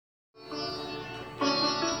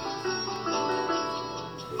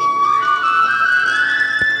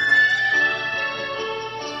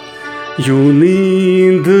यूं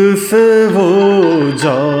नींद से वो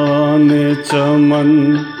जाने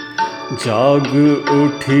चमन जाग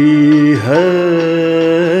उठी है।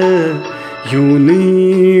 यूं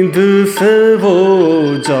नींद से वो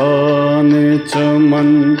जाने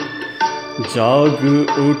चमन जाग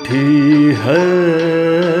उठी है।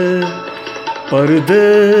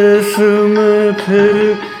 परदेस में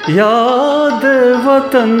फिर याद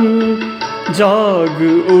वतन जाग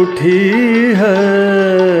उठी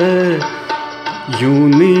है। यूं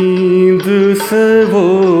नींद से वो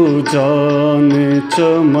जाने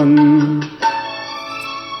चमन।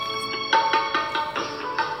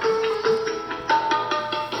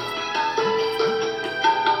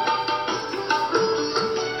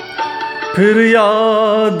 फिर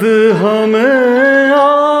याद हमें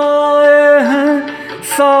आए हैं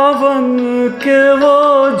सावन के वो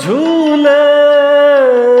झूले।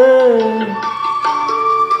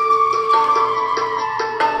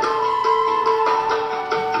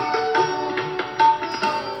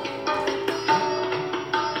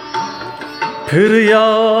 फिर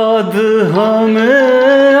याद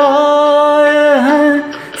हमें आए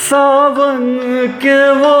हैं सावन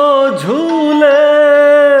के वो झूले।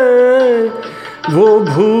 वो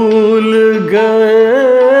भूल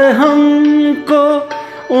गए हमको,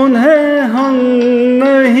 उन्हें हम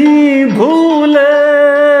नहीं भूले।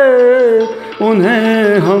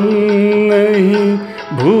 उन्हें हम नहीं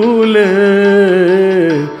भूले।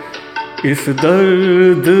 इस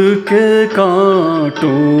दर्द के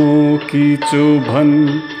कांटों की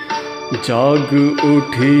चुभन जाग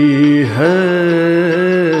उठी है।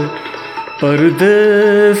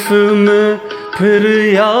 परदेस में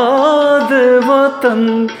फिर याद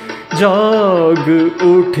वतन जाग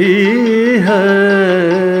उठी है।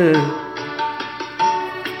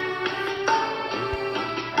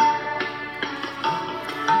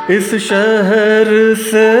 इस शहर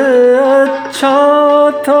से अच्छा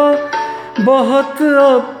था बहुत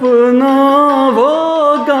अपना वो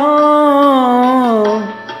गाँव।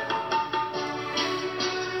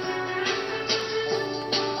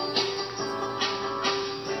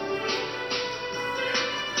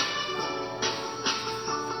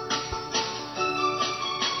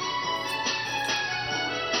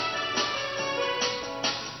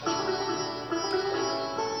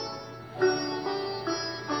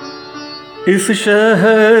 इस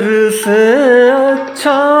शहर से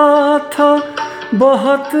अच्छा था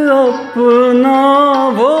बहुत अपना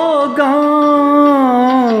वो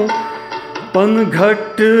गाँव।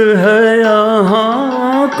 पनघट है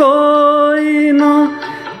यहाँ कोई ना,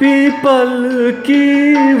 पीपल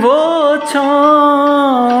की वो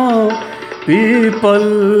छाँव।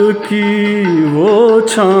 पीपल की वो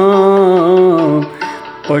छाँव।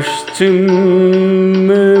 पश्चिम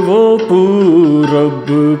में वो पूरब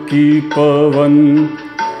की पवन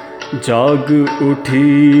जाग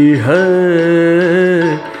उठी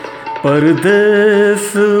है।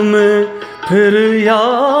 परदेस में फिर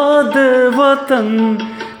याद वतन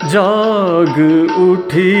जाग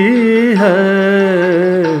उठी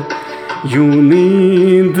है। यूं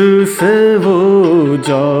नींद से वो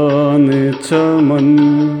जाने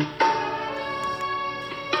चमन।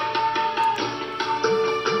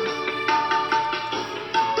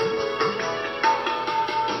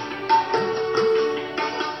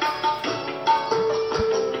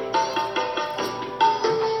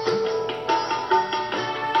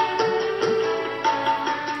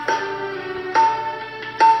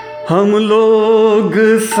 हम लोग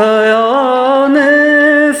सयाने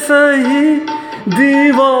सही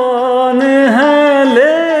दीवाने हैं,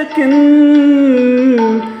 लेकिन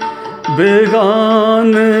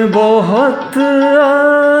बेगाने बहुत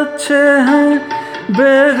अच्छे हैं।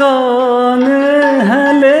 बेगाने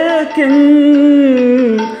हैं लेकिन,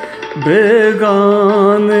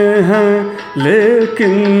 बेगाने हैं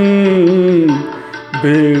लेकिन,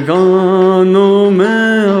 बेगानों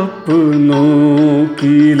में अपनों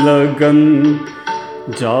की लगन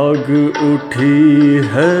जाग उठी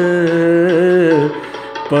है।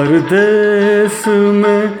 परदेस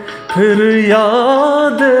में फिर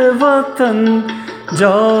याद वतन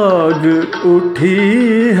जाग उठी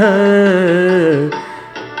है।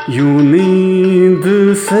 यूं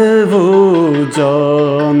नींद से वो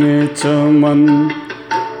जाने चमन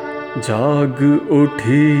जाग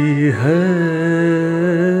उठी है।